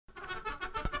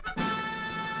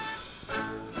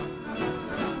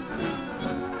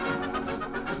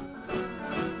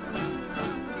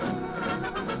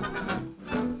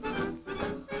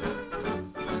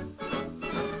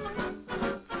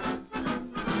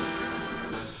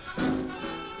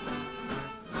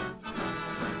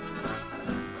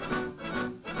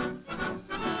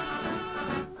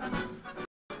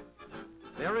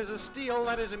is a steel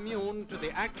that is immune to the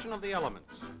action of the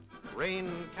elements. Rain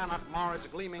cannot mar its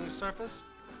gleaming surface,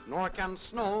 nor can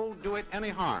snow do it any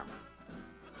harm.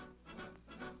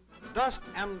 Dust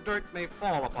and dirt may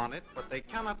fall upon it, but they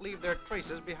cannot leave their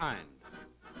traces behind.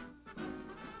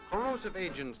 Corrosive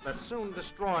agents that soon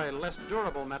destroy less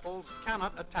durable metals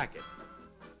cannot attack it.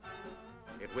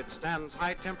 It withstands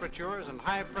high temperatures and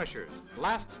high pressures,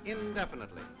 lasts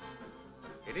indefinitely.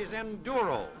 It is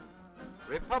Enduro,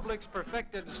 Republic's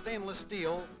perfected stainless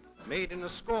steel made in a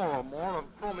score or more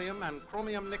of chromium and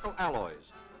chromium nickel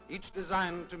alloys, each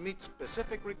designed to meet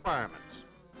specific requirements.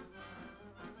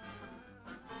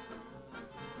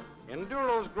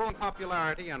 Enduro's growing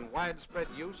popularity and widespread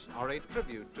use are a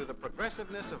tribute to the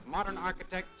progressiveness of modern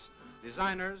architects,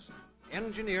 designers,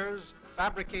 engineers,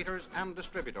 fabricators, and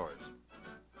distributors.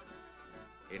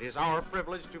 It is our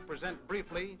privilege to present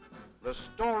briefly the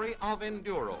story of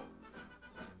Enduro.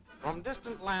 From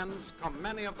distant lands come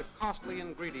many of the costly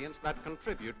ingredients that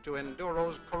contribute to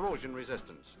Enduro's corrosion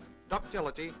resistance,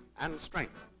 ductility, and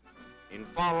strength. In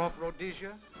far-off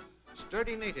Rhodesia,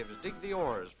 sturdy natives dig the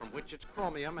ores from which its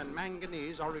chromium and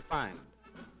manganese are refined.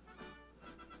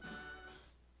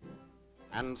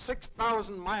 And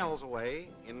 6,000 miles away,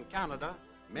 in Canada,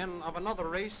 men of another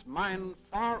race mine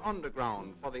far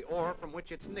underground for the ore from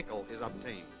which its nickel is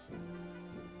obtained.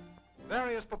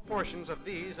 Various proportions of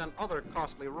these and other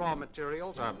costly raw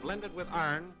materials are blended with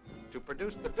iron to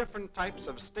produce the different types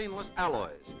of stainless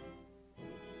alloys.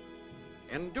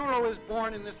 Enduro is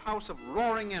born in this house of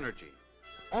roaring energy.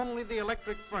 Only the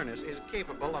electric furnace is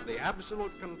capable of the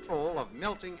absolute control of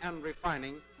melting and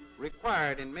refining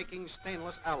required in making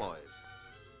stainless alloys.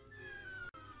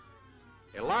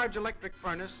 A large electric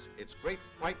furnace, its great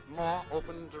white maw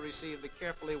open to receive the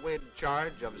carefully weighed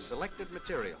charge of selected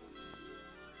material.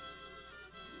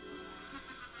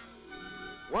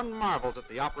 One marvels at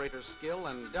the operator's skill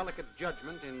and delicate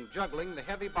judgment in juggling the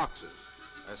heavy boxes.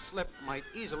 A slip might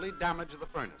easily damage the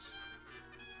furnace.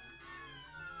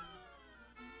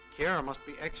 Care must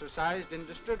be exercised in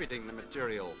distributing the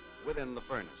material within the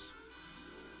furnace.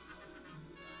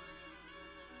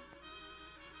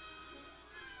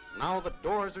 Now the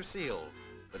doors are sealed,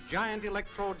 the giant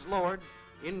electrodes lowered,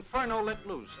 inferno let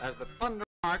loose as the thunder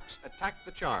arcs attack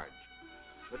the charge.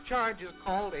 The charge is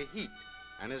called a heat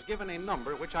and is given a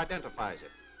number which identifies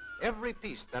it. Every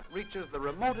piece that reaches the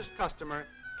remotest customer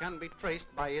can be traced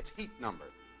by its heat number.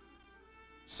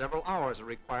 Several hours are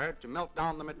required to melt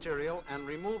down the material and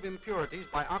remove impurities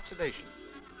by oxidation.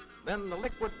 Then the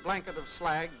liquid blanket of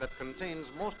slag that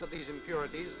contains most of these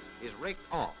impurities is raked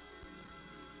off.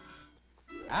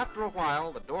 After a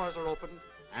while, the doors are opened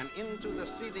and into the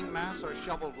seething mass are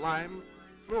shoveled lime,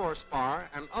 fluorspar,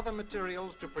 and other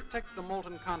materials to protect the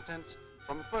molten contents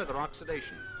from further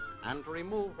oxidation and to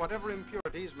remove whatever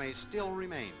impurities may still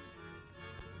remain.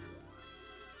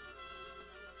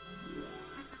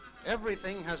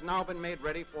 Everything has now been made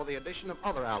ready for the addition of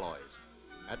other alloys.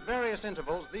 At various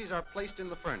intervals, these are placed in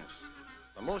the furnace,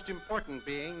 the most important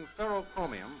being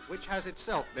ferrochromium, which has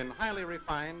itself been highly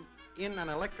refined in an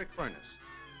electric furnace.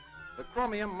 The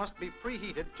chromium must be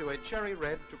preheated to a cherry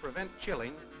red to prevent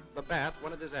chilling the bath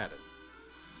when it is added.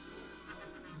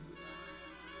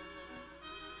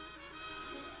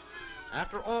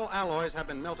 After all alloys have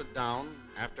been melted down,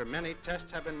 after many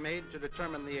tests have been made to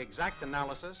determine the exact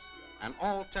analysis, and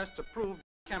all tests approved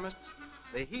by chemists,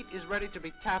 the heat is ready to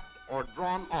be tapped or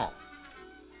drawn off.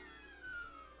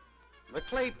 The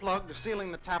clay plug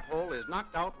sealing the tap hole is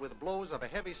knocked out with blows of a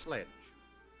heavy sledge.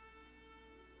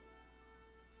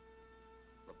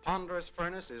 The ponderous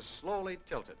furnace is slowly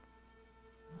tilted,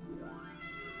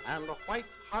 and a white,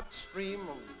 hot stream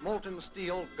of molten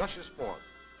steel gushes forth.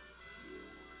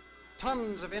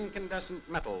 Tons of incandescent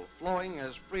metal flowing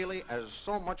as freely as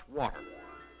so much water.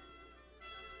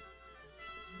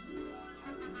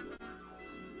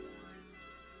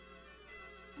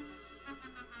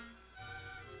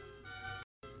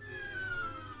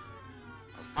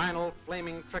 A final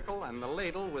flaming trickle and the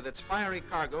ladle with its fiery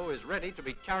cargo is ready to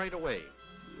be carried away.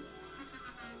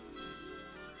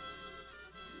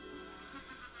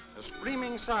 A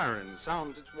screaming siren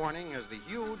sounds its warning as the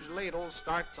huge ladle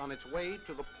starts on its way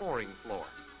to the pouring floor.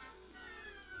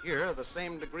 Here, the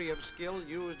same degree of skill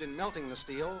used in melting the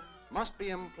steel must be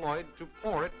employed to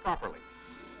pour it properly.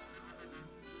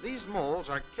 These molds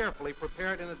are carefully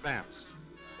prepared in advance.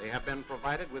 They have been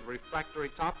provided with refractory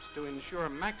tops to ensure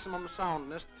maximum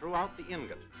soundness throughout the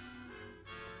ingot.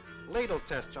 Ladle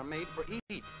tests are made for each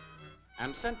heat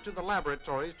and sent to the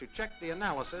laboratories to check the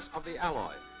analysis of the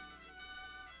alloy.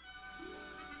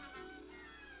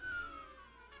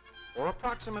 For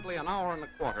approximately an hour and a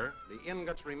quarter, the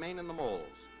ingots remain in the molds.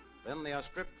 Then they are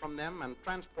stripped from them and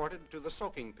transported to the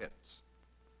soaking pits.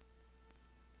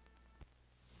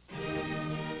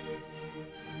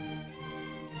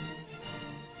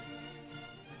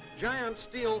 Giant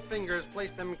steel fingers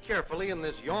place them carefully in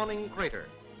this yawning crater.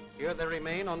 Here they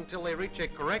remain until they reach a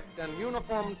correct and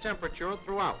uniform temperature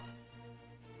throughout.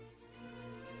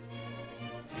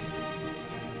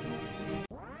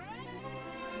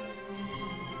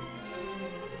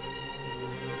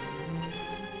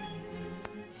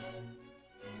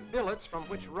 Billets from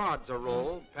which rods are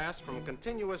rolled pass from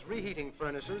continuous reheating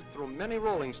furnaces through many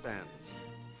rolling stands.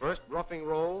 First roughing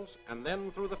rolls and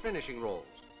then through the finishing rolls,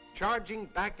 charging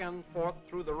back and forth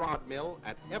through the rod mill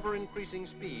at ever-increasing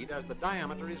speed as the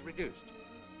diameter is reduced.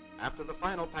 After the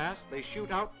final pass, they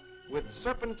shoot out with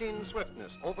serpentine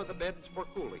swiftness over the beds for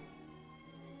cooling.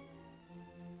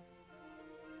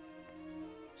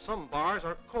 Some bars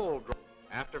are cold drawn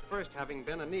after first having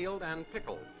been annealed and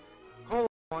pickled. Cold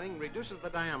drawing reduces the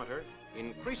diameter,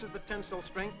 increases the tensile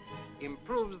strength,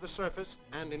 improves the surface,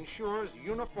 and ensures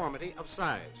uniformity of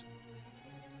size.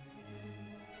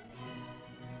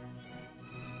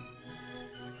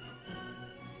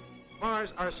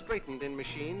 Bars are straightened in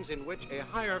machines in which a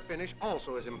higher finish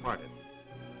also is imparted.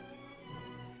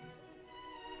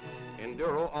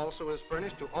 Enduro also is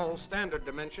furnished to all standard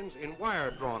dimensions in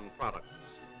wire-drawn products.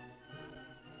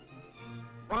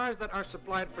 Bars that are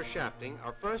supplied for shafting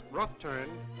are first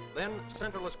rough-turned, then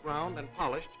centerless ground and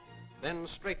polished, then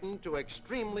straightened to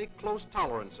extremely close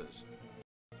tolerances.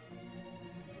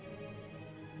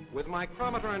 With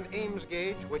micrometer and Ames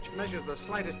gauge, which measures the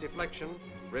slightest deflection,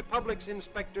 Republic's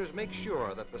inspectors make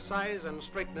sure that the size and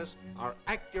straightness are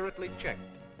accurately checked.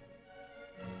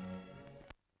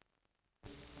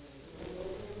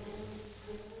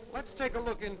 Let's take a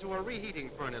look into a reheating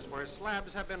furnace where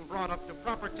slabs have been brought up to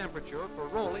proper temperature for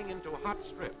rolling into a hot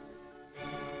strip.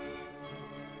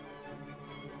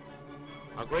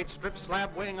 A great strip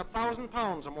slab weighing 1,000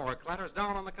 pounds or more clatters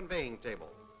down on the conveying table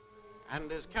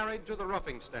and is carried to the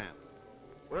roughing stand,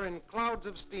 where in clouds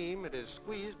of steam it is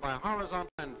squeezed by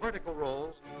horizontal and vertical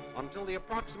rolls until the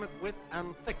approximate width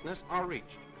and thickness are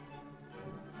reached.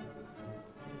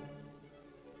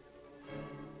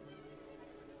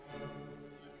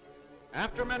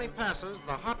 After many passes,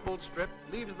 the hot-rolled strip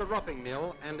leaves the roughing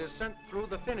mill and is sent through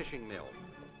the finishing mill.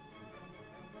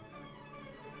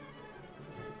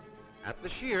 At the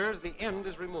shears, the end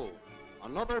is removed,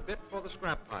 another bit for the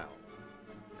scrap pile.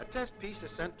 A test piece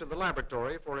is sent to the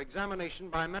laboratory for examination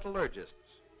by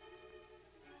metallurgists.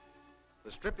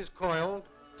 The strip is coiled,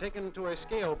 taken to a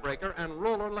scale breaker and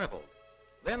roller leveled,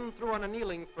 then through an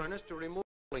annealing furnace to remove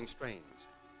rolling strains.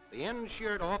 The end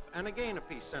sheared off and again a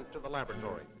piece sent to the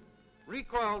laboratory,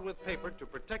 recoiled with paper to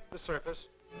protect the surface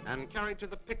and carried to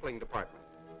the pickling department.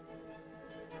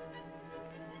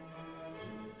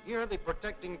 Here the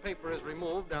protecting paper is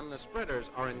removed and the spreaders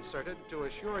are inserted to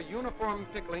assure uniform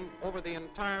pickling over the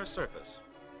entire surface.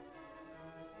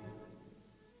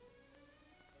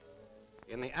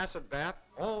 In the acid bath,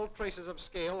 all traces of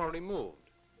scale are removed.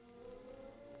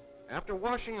 After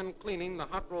washing and cleaning, the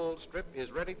hot rolled strip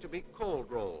is ready to be cold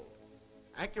rolled.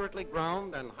 Accurately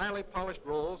ground and highly polished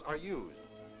rolls are used.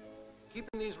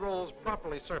 Keeping these rolls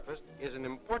properly surfaced is an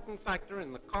important factor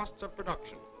in the costs of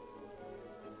production.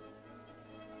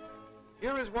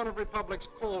 Here is one of Republic's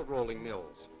cold rolling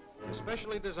mills,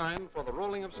 especially designed for the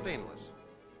rolling of stainless.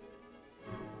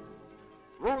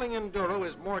 Rolling Enduro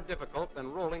is more difficult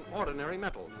than rolling ordinary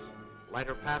metals.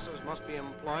 Lighter passes must be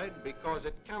employed because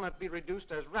it cannot be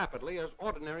reduced as rapidly as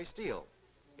ordinary steel.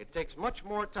 It takes much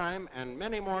more time and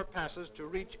many more passes to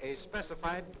reach a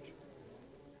specified.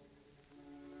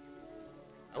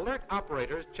 Alert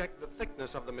operators check the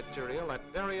thickness of the material at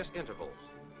various intervals,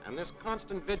 and this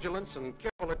constant vigilance and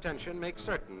careful attention makes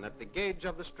certain that the gauge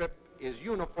of the strip is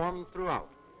uniform throughout.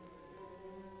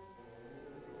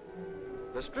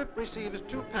 The strip receives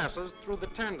 2 passes through the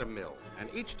tandem mill, and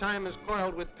each time is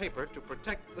coiled with paper to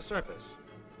protect the surface.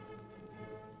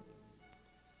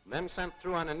 Then sent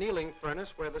through an annealing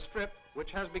furnace where the strip,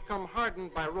 which has become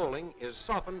hardened by rolling, is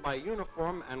softened by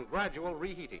uniform and gradual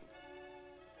reheating.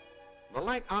 The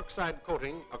light oxide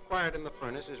coating acquired in the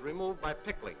furnace is removed by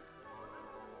pickling.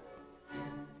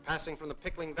 Passing from the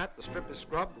pickling vat, the strip is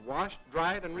scrubbed, washed,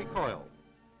 dried, and recoiled.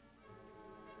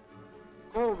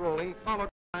 Cold rolling, followed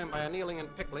by annealing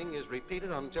and pickling, is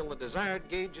repeated until the desired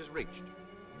gauge is reached.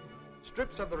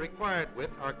 Strips of the required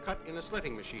width are cut in a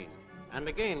slitting machine and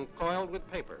again coiled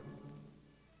with paper.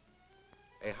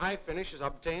 A high finish is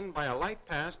obtained by a light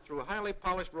pass through highly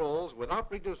polished rolls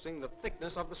without reducing the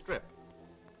thickness of the strip.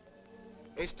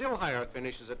 A still higher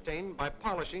finish is attained by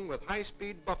polishing with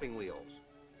high-speed buffing wheels.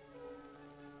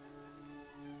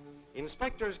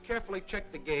 Inspectors carefully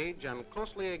check the gauge and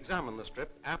closely examine the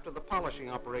strip after the polishing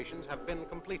operations have been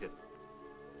completed.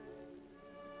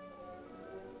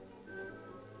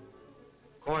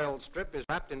 Coiled strip is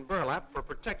wrapped in burlap for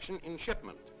protection in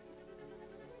shipment.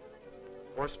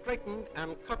 For straightened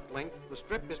and cut length, the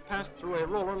strip is passed through a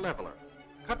roller leveler,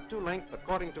 cut to length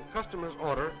according to customer's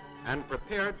order, and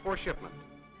prepared for shipment.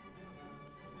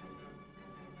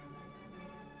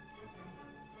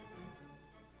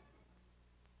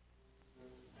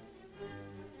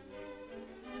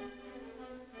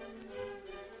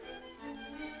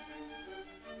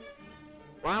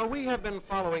 While we have been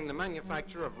following the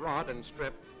manufacture of rod and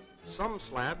strip, some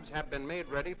slabs have been made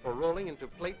ready for rolling into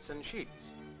plates and sheets.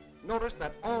 Notice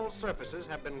that all surfaces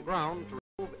have been ground to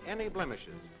remove any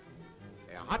blemishes.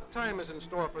 A hot time is in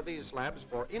store for these slabs,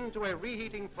 for into a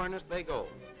reheating furnace they go.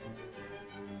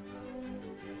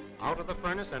 Out of the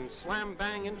furnace and slam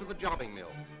bang into the jobbing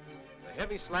mill. The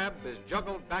heavy slab is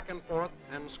juggled back and forth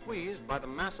and squeezed by the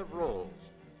massive rolls.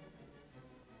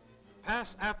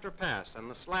 Pass after pass, and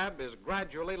the slab is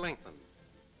gradually lengthened.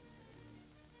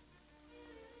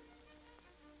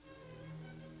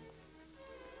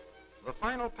 The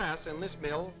final pass in this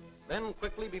mill, then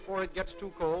quickly before it gets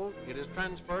too cold, it is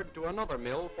transferred to another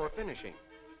mill for finishing.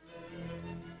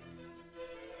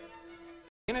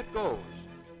 In it goes.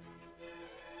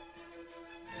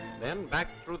 Then back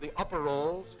through the upper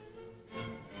rolls.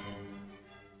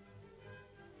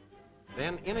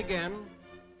 Then in again.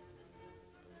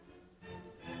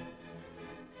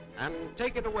 And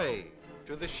take it away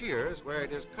to the shears, where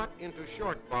it is cut into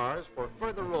short bars for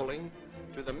further rolling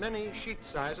to the many sheet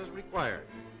sizes required.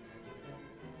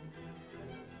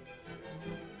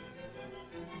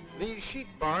 These sheet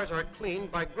bars are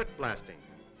cleaned by grit blasting,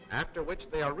 after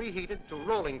which they are reheated to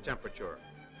rolling temperature.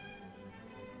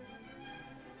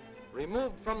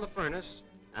 Removed from the furnace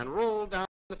and rolled down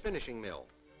the finishing mill.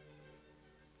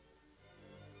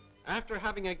 After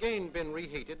having again been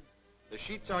reheated, the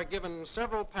sheets are given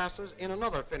several passes in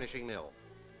another finishing mill.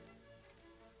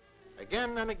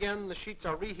 Again and again, the sheets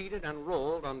are reheated and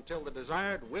rolled until the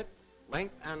desired width,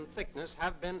 length, and thickness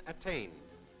have been attained.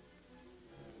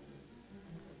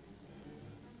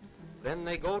 Then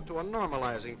they go to a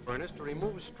normalizing furnace to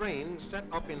remove strains set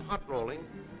up in hot rolling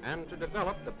and to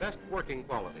develop the best working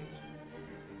qualities.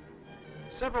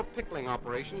 Several pickling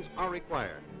operations are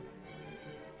required.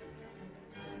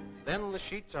 Then the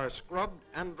sheets are scrubbed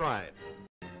and dried,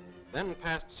 then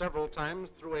passed several times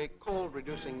through a cold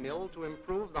reducing mill to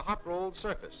improve the hot rolled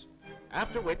surface,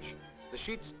 after which the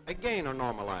sheets again are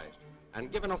normalized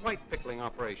and given a white pickling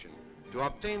operation to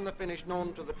obtain the finish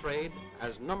known to the trade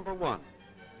as number 1.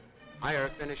 Higher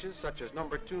finishes such as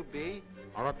number 2B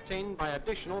are obtained by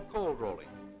additional cold rolling.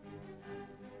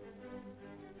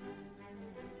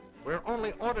 Where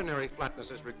only ordinary flatness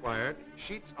is required,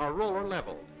 sheets are roller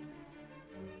leveled.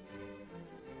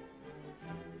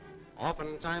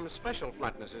 Oftentimes, special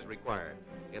flatness is required.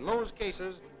 In those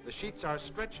cases, the sheets are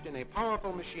stretched in a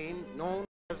powerful machine known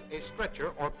as a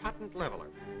stretcher or patent leveler.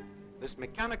 This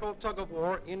mechanical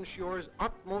tug-of-war ensures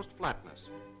utmost flatness.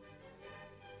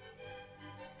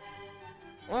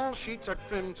 All sheets are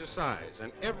trimmed to size,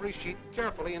 and every sheet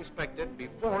carefully inspected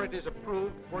before it is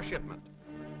approved for shipment.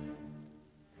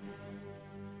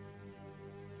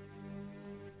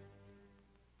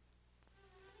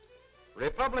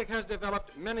 Republic has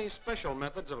developed many special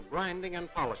methods of grinding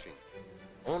and polishing.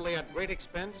 Only at great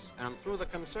expense and through the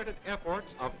concerted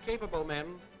efforts of capable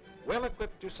men, well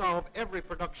equipped to solve every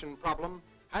production problem,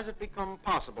 has it become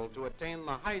possible to attain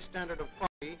the high standard of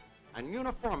quality and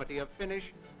uniformity of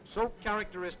finish so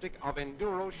characteristic of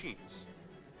Enduro sheets.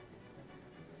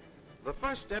 The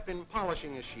first step in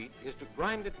polishing a sheet is to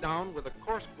grind it down with a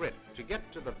coarse grit to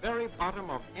get to the very bottom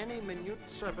of any minute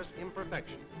surface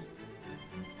imperfections.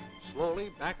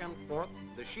 Slowly, back and forth,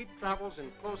 the sheet travels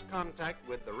in close contact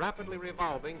with the rapidly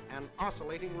revolving and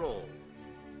oscillating roll.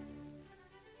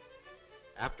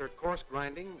 After coarse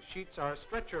grinding, sheets are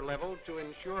stretcher leveled to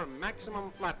ensure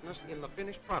maximum flatness in the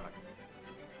finished product.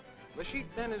 The sheet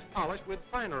then is polished with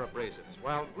finer abrasives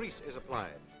while grease is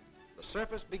applied. The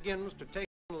surface begins to take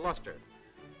on luster.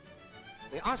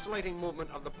 The oscillating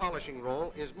movement of the polishing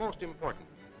roll is most important,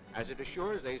 as it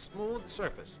assures a smooth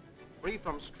surface, free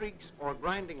from streaks or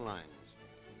grinding lines.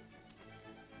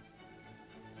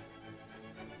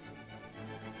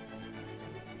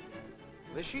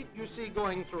 The sheet you see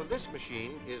going through this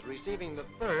machine is receiving the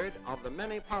third of the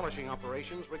many polishing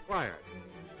operations required.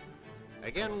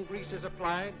 Again, grease is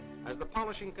applied as the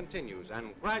polishing continues,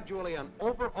 and gradually an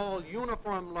overall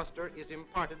uniform luster is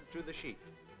imparted to the sheet.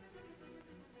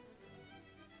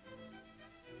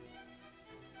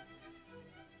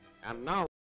 And now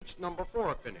each number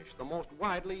 4 finish, the most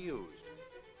widely used.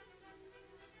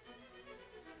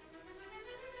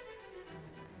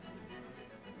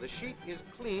 The sheet is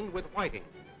cleaned with whiting.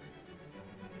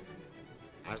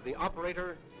 As the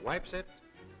operator wipes it,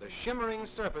 the shimmering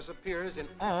surface appears in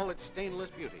all its stainless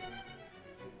beauty.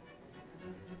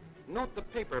 Note the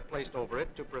paper placed over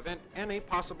it to prevent any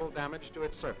possible damage to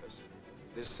its surface.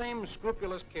 This same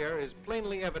scrupulous care is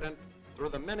plainly evident through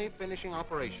the many finishing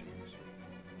operations.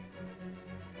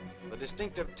 The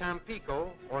distinctive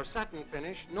Tampico or satin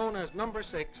finish known as number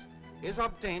 6 is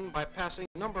obtained by passing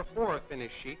number 4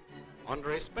 finish sheet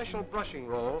under a special brushing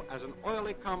roll as an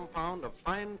oily compound of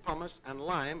fine pumice and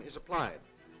lime is applied.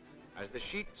 As the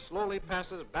sheet slowly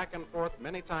passes back and forth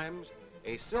many times,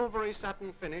 a silvery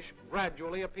satin finish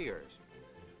gradually appears.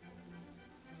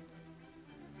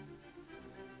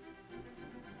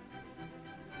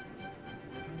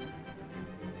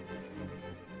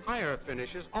 Higher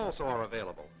finishes also are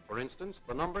available. For instance,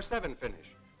 the number 7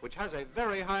 finish, which has a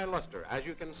very high luster, as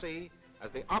you can see, as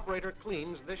the operator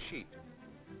cleans this sheet.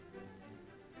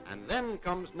 And then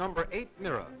comes number 8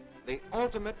 mirror, the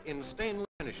ultimate in stainless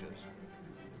finishes.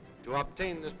 To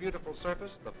obtain this beautiful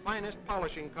surface, the finest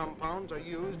polishing compounds are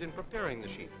used in preparing the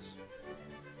sheets.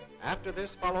 After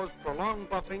this follows prolonged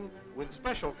buffing with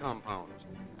special compounds,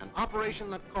 an operation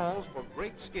that calls for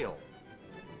great skill.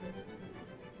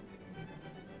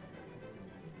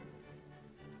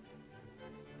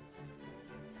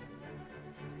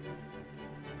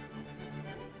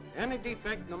 Any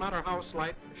defect, no matter how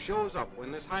slight, shows up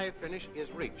when this high finish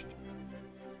is reached.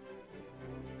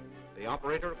 The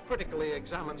operator critically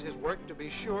examines his work to be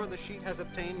sure the sheet has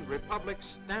attained Republic's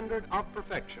standard of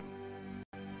perfection.